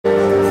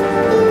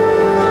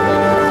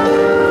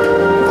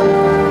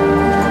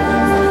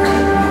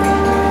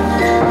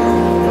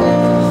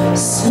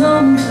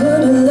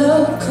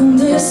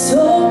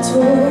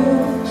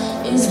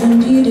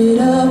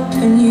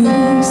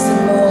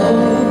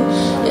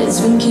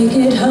been kicked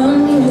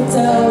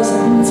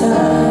 100,000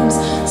 times,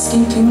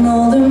 skipping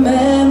all the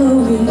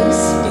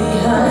memories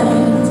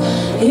behind.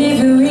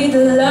 If you read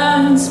the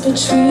lines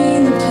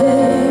between the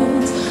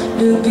pages,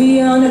 look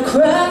beyond the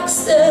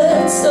cracks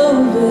that's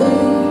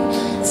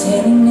away,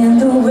 standing in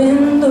the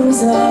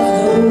windows of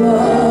the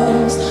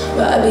walls,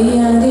 right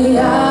behind the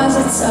eyes,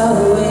 that's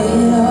how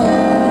it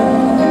all.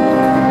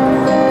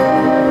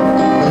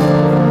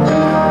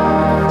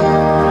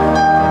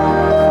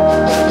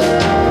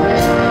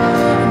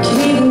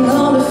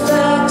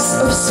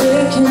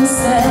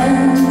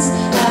 Circumstance,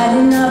 I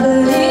did not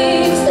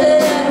believe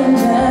that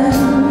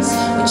romance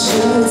would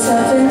show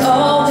itself in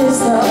all this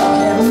dark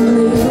and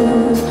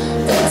blue.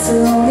 That's the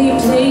only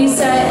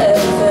place I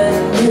ever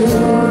knew.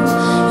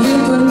 You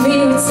put me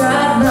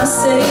inside my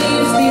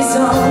safety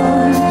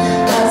zone,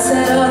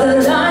 outside all the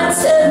lines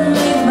that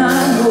made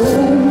my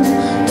home.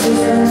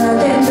 Different out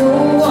that no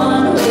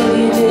one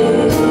really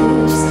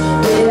lives,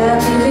 without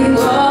giving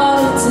all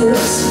it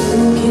takes to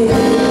give.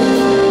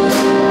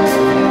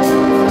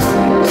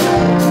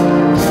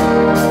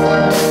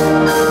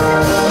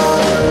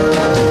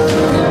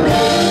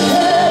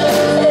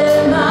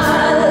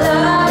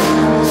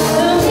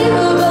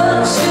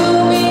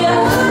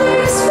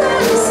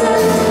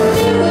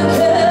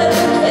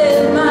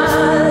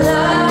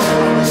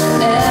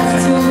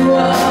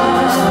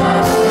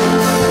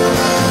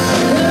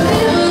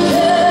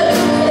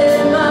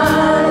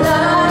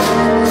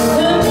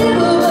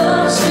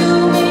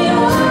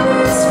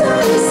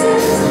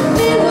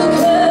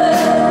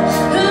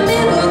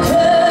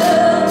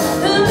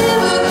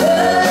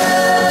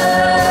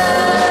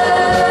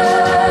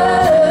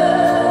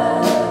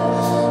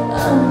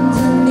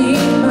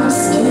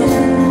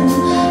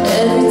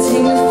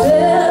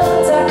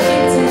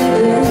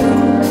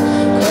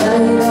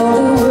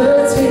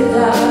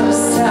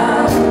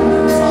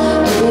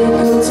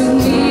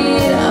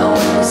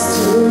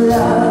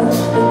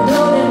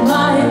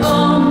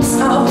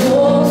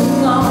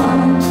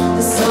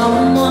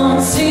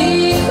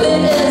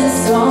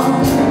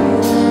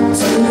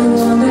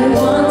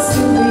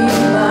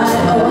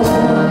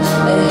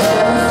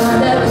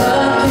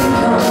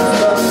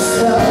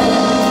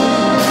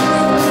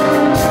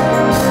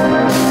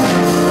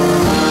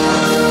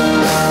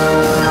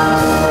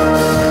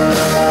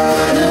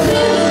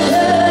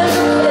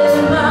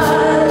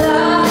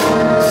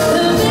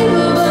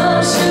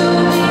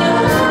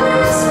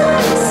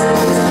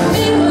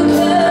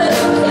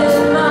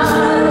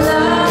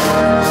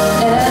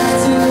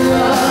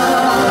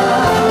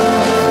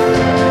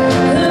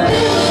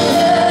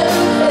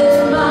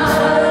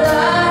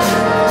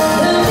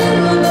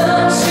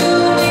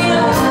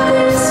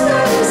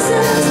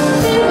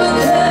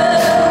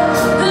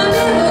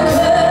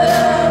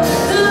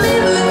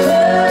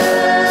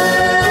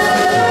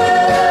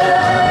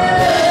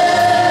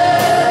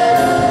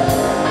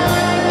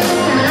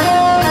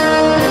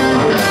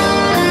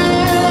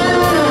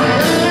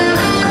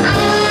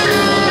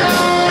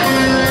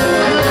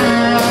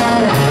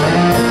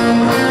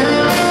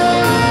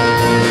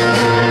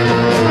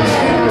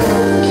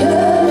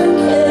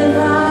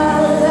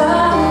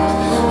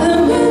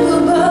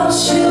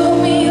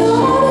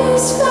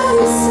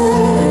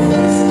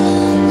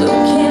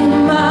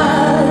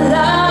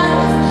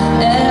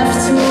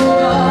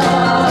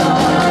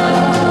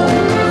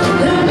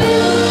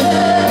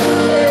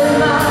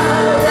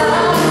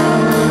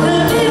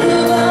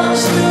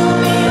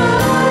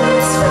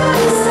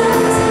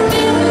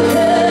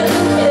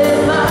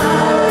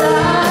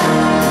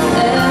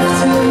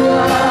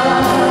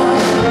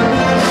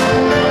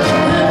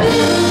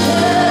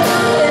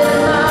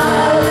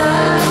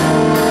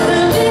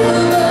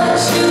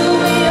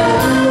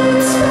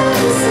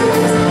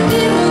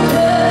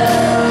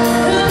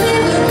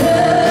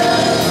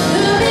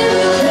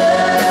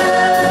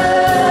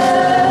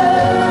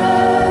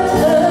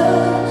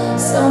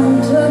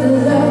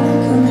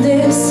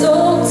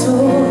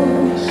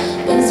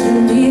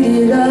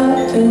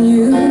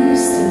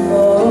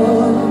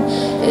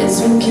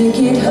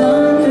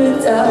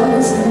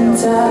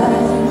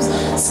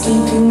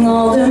 Skipping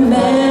all the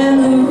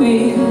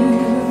memories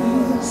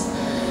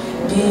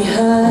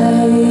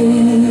behind.